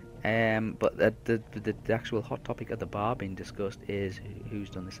 But the actual hot topic at the bar being discussed is who's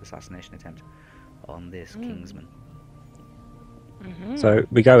done this assassination attempt on this Kingsman. So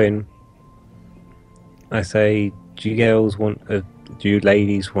we go in. I say, do you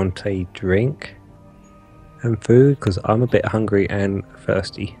ladies want a drink and food? Because I'm a bit hungry and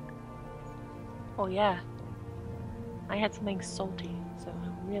thirsty. Oh yeah. I had something salty, so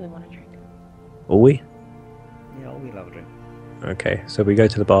I really want to drink. Are we? Yeah, we'll have a drink. Okay, so we go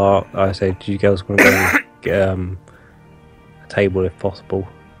to the bar. I say, do you girls want to go and get a table if possible?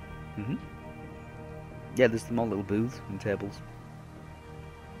 Hmm. Yeah, there's small little booths and tables.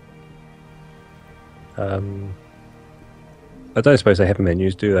 I don't suppose they have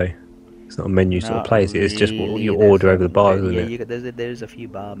menus, do they? It's not a menu sort of Not place. It's just what really, you there's order over the some- bar, there- isn't yeah, it? there's a few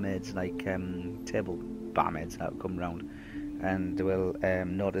barmaids, like table barmaids that come round, and they will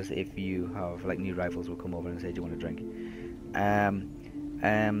notice if you have like new rivals will come over and say, "Do you want a drink?"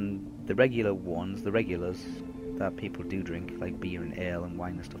 The regular ones, the regulars that people do drink, like beer and ale and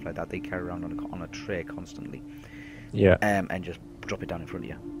wine and stuff like that, they carry around on a tray constantly, Yeah. and just drop it down in front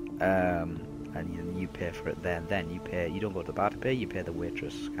of you. And you pay for it then. Then you pay. You don't go to the bar to pay. You pay the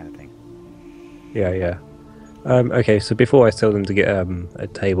waitress, kind of thing. Yeah. Okay, so before I tell them to get a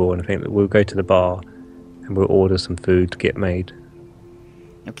table and anything, we'll go to the bar and we'll order some food to get made.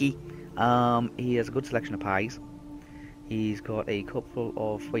 Okay. He has a good selection of pies. He's got a couple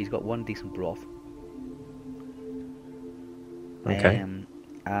of. Well, he's got one decent broth. Okay.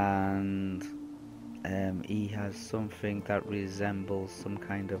 And he has something that resembles some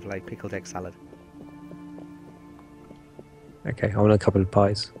kind of like pickled egg salad. Okay, I want a couple of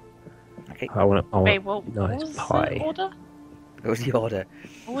pies. Okay. I want Wait, what nice was pie. the order? That was the order.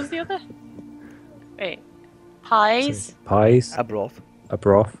 What was the other? Wait. Pies, So, pies, A broth. a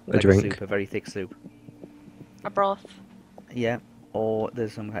broth, a Like drink. soup, a very thick soup. a broth. Yeah. Or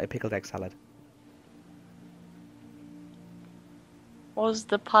there's some kind of pickled egg salad. What was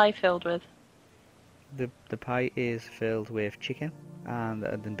the pie filled with? The pie is filled with chicken and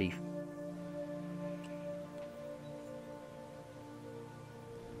then beef.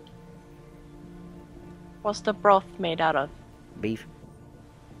 What's the broth made out of? Beef.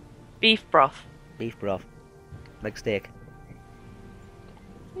 Beef broth. Beef broth. Like steak.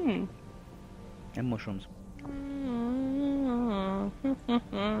 Hmm. And mushrooms.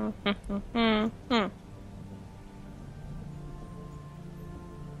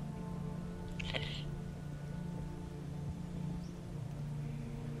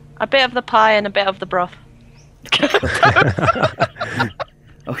 A bit of the pie and a bit of the broth.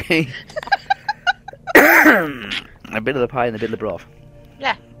 Okay. A bit of the pie and a bit of the broth.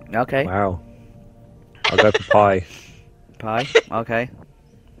 Yeah. Okay. Wow. I'll go for pie. Pie. Okay.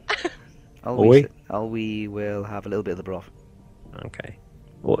 We? We will have a little bit of the broth. Okay.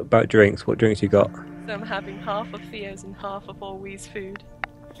 What about drinks? What drinks you got? So I'm having half of Theo's and half of Always food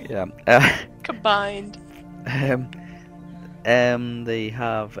Yeah. combined. They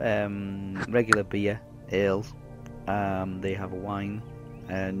have regular beer, ales. They have wine.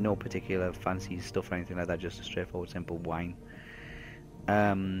 No particular fancy stuff or anything like that. Just a straightforward, simple wine.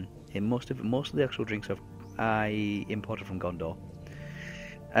 In most of the actual drinks I imported from Gondor.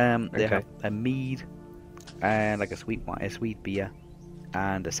 They Okay. have a mead, and like a sweet wine, a sweet beer,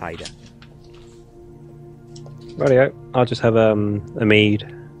 and a cider. Rightio. I'll just have a mead.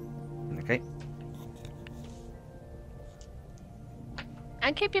 Okay.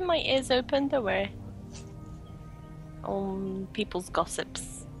 I'm keeping my ears open, don't worry. On people's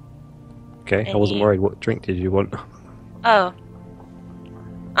gossips. Okay. I wasn't Any- worried. What drink did you want? Oh.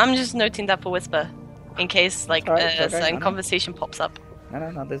 I'm just noting that for Whisper. In case, like, Alright, a okay, certain I know. conversation pops up.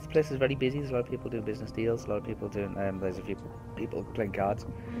 No. This place is very busy. There's a lot of people doing business deals. A lot of people doing. There's a few people playing cards.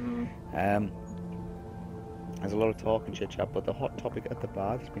 There's a lot of talk and chit chat, but the hot topic at the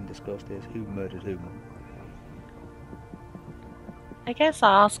bar that's been discussed is who murdered whom. I guess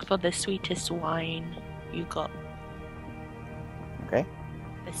I'll ask for the sweetest wine you got. Okay.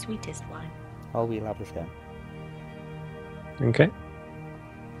 The sweetest wine. Oh, we'll have the same. Okay.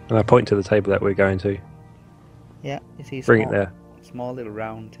 And I point to the table that we're going to. Yeah, you see, Bring it there. Small little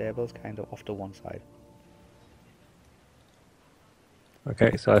round tables, kind of off to one side.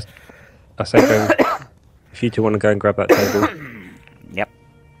 Okay, so I say go. If you two want to go and grab that table, Yep.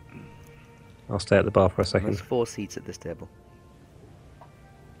 I'll stay at the bar for a second. There's 4 seats at this table.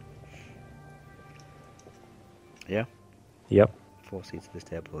 Yeah, Yep. 4 seats at this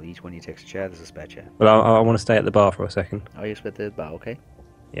table. Each one you takes a chair. There's a spare chair. Well, I want to stay at the bar for a second. Oh, you split the bar, okay?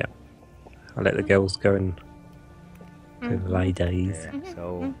 I'll let the girls go and do the ladies. Yeah.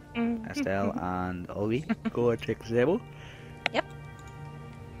 So Estelle and Ollie go and take the table. Yep.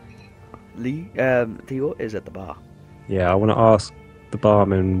 Lee, Theo is at the bar. Yeah, I want to ask the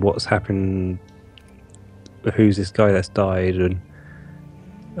barman what's happened. Who's this guy that's died? And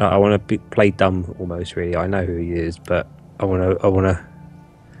I want to play dumb almost. Really, I know who he is, but I want to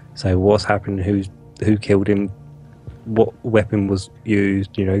say what's happened. Who killed him? What weapon was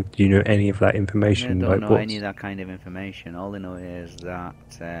used? Do you know any of that I information? don't know what's- any of that kind of information. All I know is that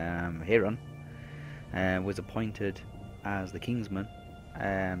Huron was appointed as the Kingsman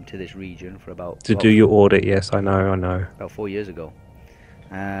to this region for about To do your audit, yes, I know. about 4 years ago.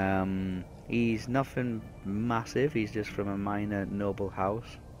 He's nothing massive. He's just from a minor noble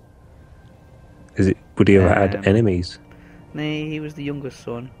house. Would he ever had enemies? No, he was the youngest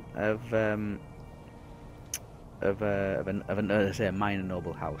son of a minor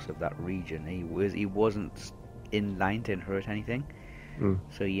noble house of that region. He wasn't in line to inherit anything,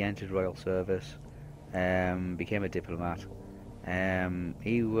 so he entered royal service, became a diplomat.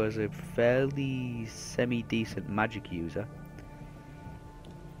 He was a fairly semi-decent magic user.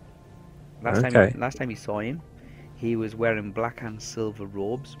 Last time you saw him, he was wearing black and silver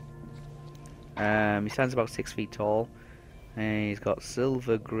robes. He stands about 6 feet tall. He's got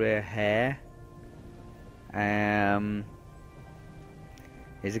silver grey hair.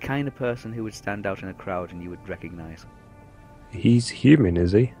 He's the kind of person who would stand out in a crowd and you would recognise. He's human,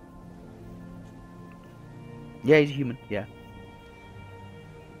 is he? Yeah, he's a human, yeah.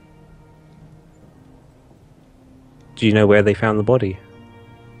 Do you know where they found the body?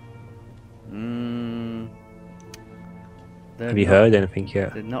 Have you heard anything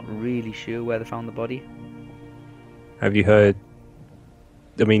yet? They're not really sure where they found the body. Have you heard...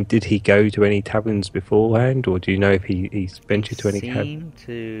 I mean, did he go to any taverns beforehand, or do you know if he's ventured to any taverns? He seemed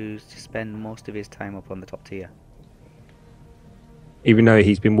to spend most of his time up on the top tier. Even though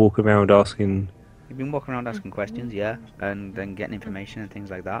he's been walking around asking... He's been walking around asking questions, yeah, and then getting information and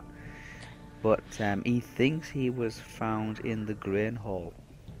things like that. But he thinks he was found in the grain hall.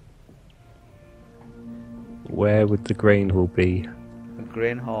 Where would the grain hall be? The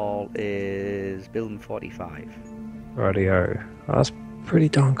grain hall is building 45. Radio. That's pretty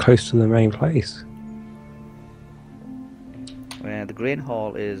darn close to the main place. The grain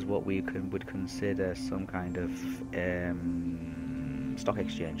hall is what we would consider some kind of stock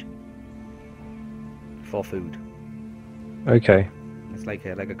exchange for food. Okay. It's like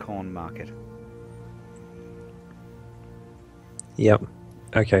a corn market. Yep.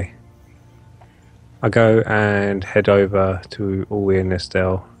 Okay. I go and head over to Orwe and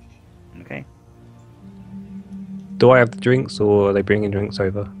Estelle. Okay. Do I have the drinks, or are they bringing drinks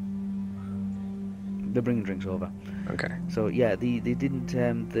over? They're bringing drinks over. Okay. So yeah, they didn't.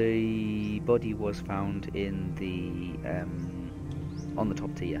 The body was found in the on the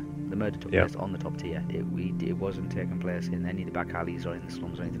top tier. The murder took place on the top tier. It wasn't taking place in any of the back alleys or in the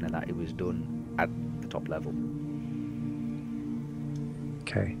slums or anything like that. It was done at the top level.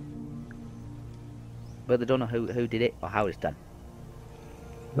 Okay. But they don't know who did it or how it's done.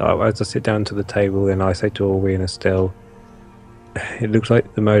 As I sit down to the table, then I say to Orwe and Estelle, it looks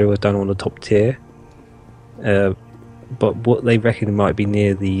like the murder was done on the top tier. But what they reckon might be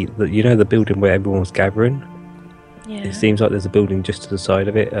near the the building where everyone was gathering. Yeah. It seems like there's a building just to the side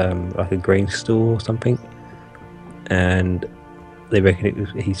of it, like a grain store or something. And they reckon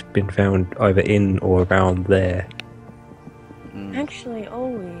he's been found either in or around there. Actually,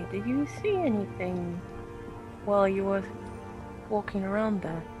 Ollie, did you see anything while you were walking around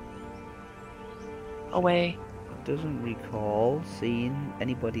there? Away. Doesn't recall seeing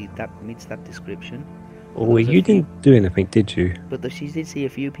anybody that meets that description. Or you didn't do anything, did you? But she did see a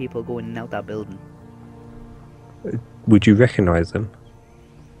few people going in and out that building. Would you recognise them?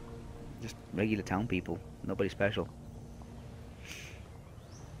 Just regular town people. Nobody special.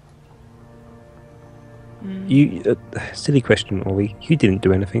 You silly question, Ollie. You didn't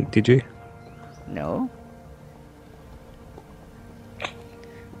do anything, did you? No.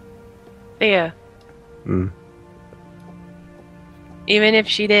 Thea. Even if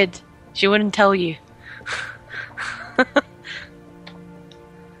she did, she wouldn't tell you.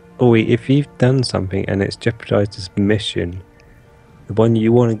 Ollie, if you've done something and it's jeopardised this mission, the one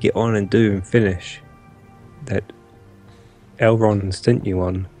you want to get on and do and finish, that Elrond sent you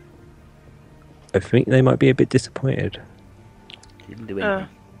on, I think they might be a bit disappointed. She didn't do anything.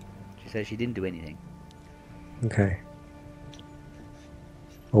 She said she didn't do anything. Okay.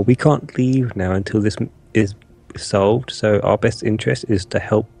 Well, we can't leave now until this is solved, so our best interest is to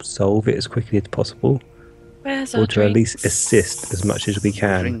help solve it as quickly as possible. Where's or our to drinks? at least assist as much as we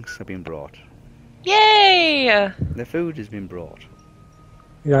can. Drinks have been brought. Yay! The food has been brought.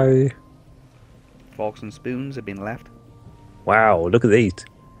 Yay. Forks and spoons have been left. Wow, look at these.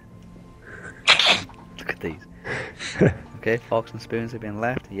 Look at these. Okay, forks and spoons have been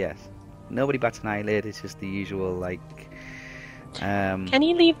left. Yes. Nobody bats an eyelid. It's just the usual, like. Can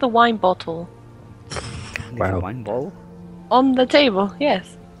you leave the wine bottle Wow. Wine bottle? on the table?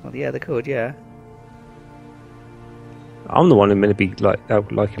 Yes. Well, yeah, they could. Yeah. I'm the one who's meant to be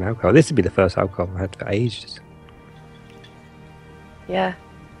liking alcohol. This would be the first alcohol I had for ages. Yeah.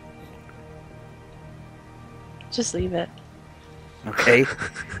 Just leave it. Okay,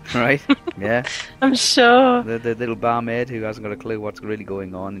 right? Yeah. I'm sure. The little barmaid who hasn't got a clue what's really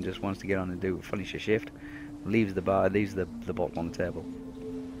going on and just wants to get on and finish a shift, leaves the bottle on the table.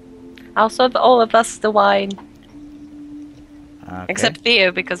 I'll serve all of us the wine. Okay. Except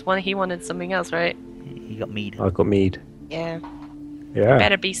Theo, because he wanted something else, right? He got mead. I've got mead. Yeah. Yeah.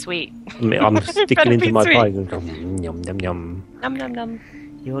 Better be sweet. I'm sticking Better into be my sweet. pie and going, yum, yum, yum. Num num num.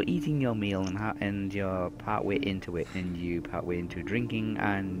 You're eating your meal and you're partway into it, and you partway into drinking,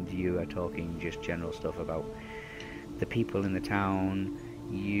 and you are talking just general stuff about the people in the town.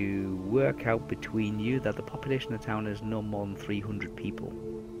 You work out between you that the population of the town is no more than 300 people.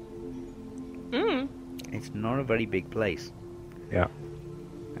 It's not a very big place. Yeah.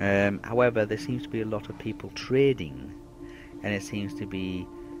 However, there seems to be a lot of people trading, and it seems to be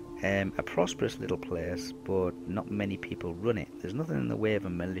a prosperous little place, but not many people run it. There's nothing in the way of a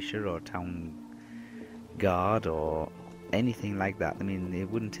militia or a town guard or anything like that. I mean, it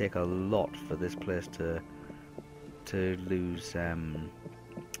wouldn't take a lot for this place to lose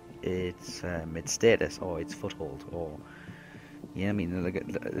its status or its foothold, or I mean, like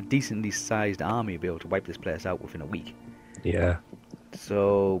a decently sized army would be able to wipe this place out within a week. Yeah.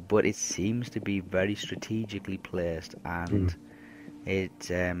 So, but it seems to be very strategically placed, and it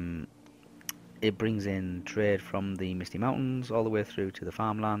brings in trade from the Misty Mountains all the way through to the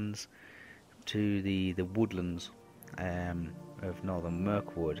farmlands, to the woodlands of northern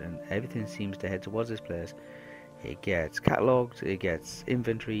Mirkwood, and everything seems to head towards this place. It gets catalogued, it gets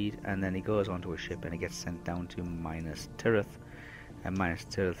inventoried, and then it goes onto a ship and it gets sent down to Minas Tirith, and Minas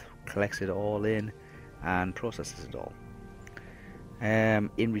Tirith collects it all in and processes it all.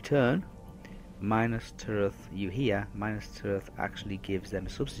 In return, Minas Tirith actually gives them a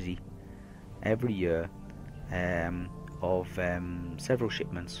subsidy every year of several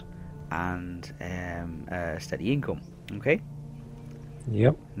shipments and a steady income. Okay?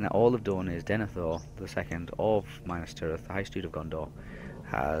 Yep. Now all they've done is Denethor II of Minas Tirith, the High Steward of Gondor,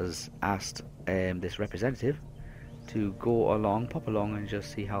 has asked this representative to pop along and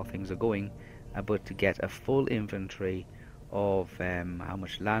just see how things are going, but to get a full inventory of how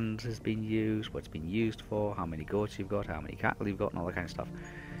much land has been used, what's been used for, how many goats you've got, how many cattle you've got, and all that kind of stuff.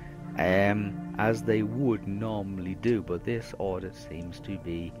 As they would normally do, but this audit seems to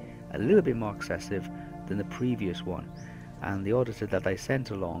be a little bit more excessive than the previous one. And the auditor that I sent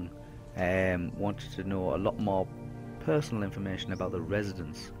along wanted to know a lot more personal information about the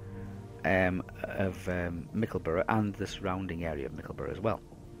residents of Mickleborough and the surrounding area of Mickleborough as well.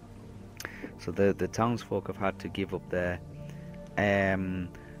 So the townsfolk have had to give up their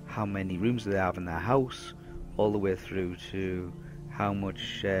how many rooms they have in their house, all the way through to how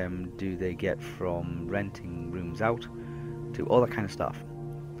much do they get from renting rooms out, to all that kind of stuff.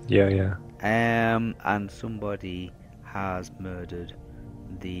 Yeah. And somebody has murdered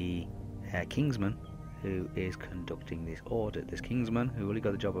the Kingsman who is conducting this audit. This Kingsman, who only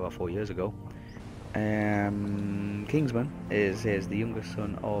got the job about 4 years ago. Kingsman is the youngest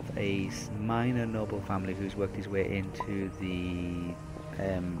son of a minor noble family who's worked his way into the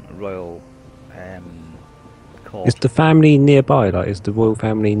royal court. Is the family nearby? Like, is the royal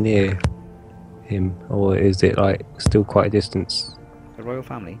family near him, or is it like still quite a distance? The royal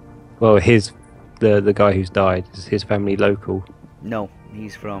family? Well, the guy who's died, is his family local? No,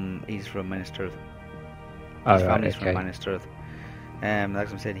 he's from Minas Tirith. Oh, His right, family's okay. from Minas Tirith.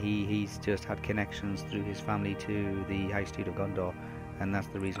 Like I said, he's just had connections through his family to the High Steward of Gondor, and that's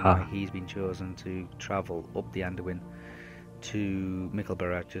the reason why he's been chosen to travel up the Anduin to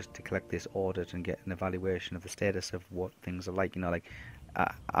Mickleborough just to collect this audit and get an evaluation of the status of what things are like. You know, like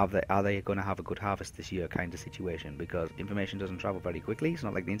are they going to have a good harvest this year, kind of situation? Because information doesn't travel very quickly. It's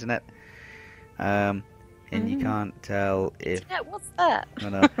not like the internet, and you can't tell if. Internet, what's that?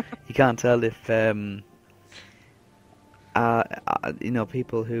 No, you can't tell if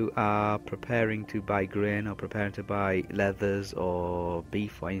people who are preparing to buy grain or preparing to buy leathers or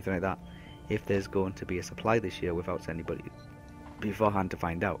beef or anything like that, if there's going to be a supply this year without anybody beforehand to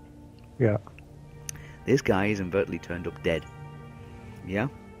find out. Yeah. This guy is inadvertently turned up dead. Yeah?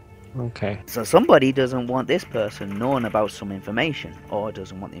 Okay. So somebody doesn't want this person knowing about some information, or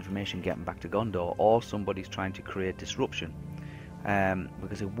doesn't want the information getting back to Gondor, or somebody's trying to create disruption.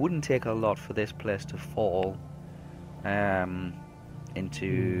 Because it wouldn't take a lot for this place to fall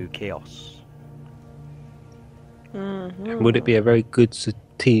into chaos. Mm-hmm. Would it be a very good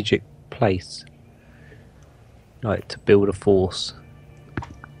strategic place, like to build a force?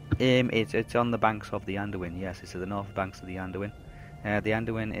 It's on the banks of the Anduin. Yes, it's at the north banks of the Anduin. The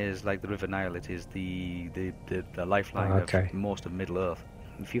Anduin is like the River Nile. It is the lifeline okay. of most of Middle Earth.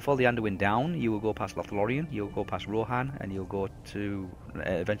 if you follow the Anduin down, you will go past Lothlorien, you'll go past Rohan, and you'll go to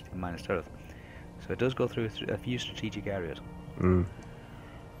eventually Minas Tirith. So it does go through a few strategic areas. Mm.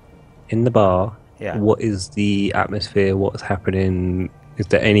 In the bar, Yeah. what is the atmosphere? What's happening? Is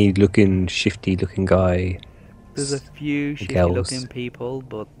there any shifty looking guy? There's a few shifty Girls. looking people,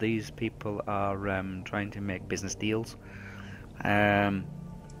 but these people are trying to make business deals. And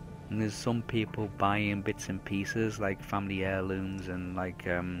there's some people buying bits and pieces like family heirlooms and like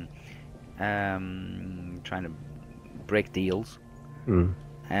trying to break deals. Mm.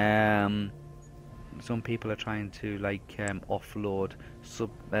 Some people are trying to like offload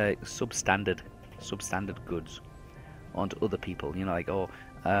substandard goods onto other people. You know, like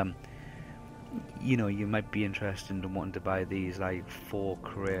you know, you might be interested in wanting to buy these like 4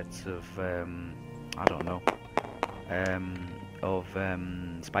 crates of I don't know, of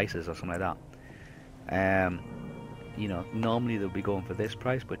spices or something like that. You know, normally they'll be going for this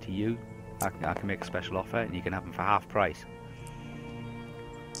price, but to you, I can make a special offer and you can have them for half price.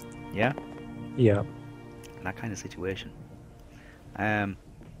 Yeah, Yeah. that kind of situation.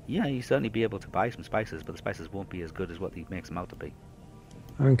 Yeah, you certainly be able to buy some spices, but the spices won't be as good as what he makes them out to be.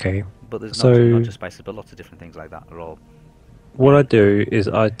 Okay. But there's So- not just spices, but lots of different things like that are all. What I do is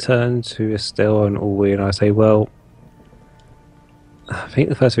I turn to Estelle and Ulwe and I say, well, I think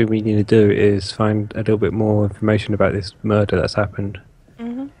the first thing we need to do is find a little bit more information about this murder that's happened.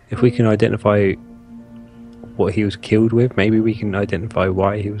 Mm-hmm. If we can identify what he was killed with, maybe we can identify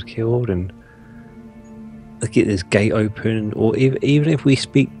why he was killed and let's get this gate open. Or even if we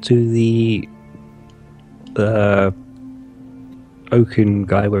speak to the Oaken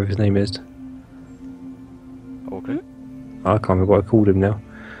guy, whatever his name is. Okay. I can't remember what I called him now.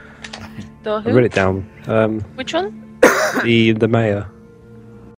 The I who? read it down. Which one? The mayor.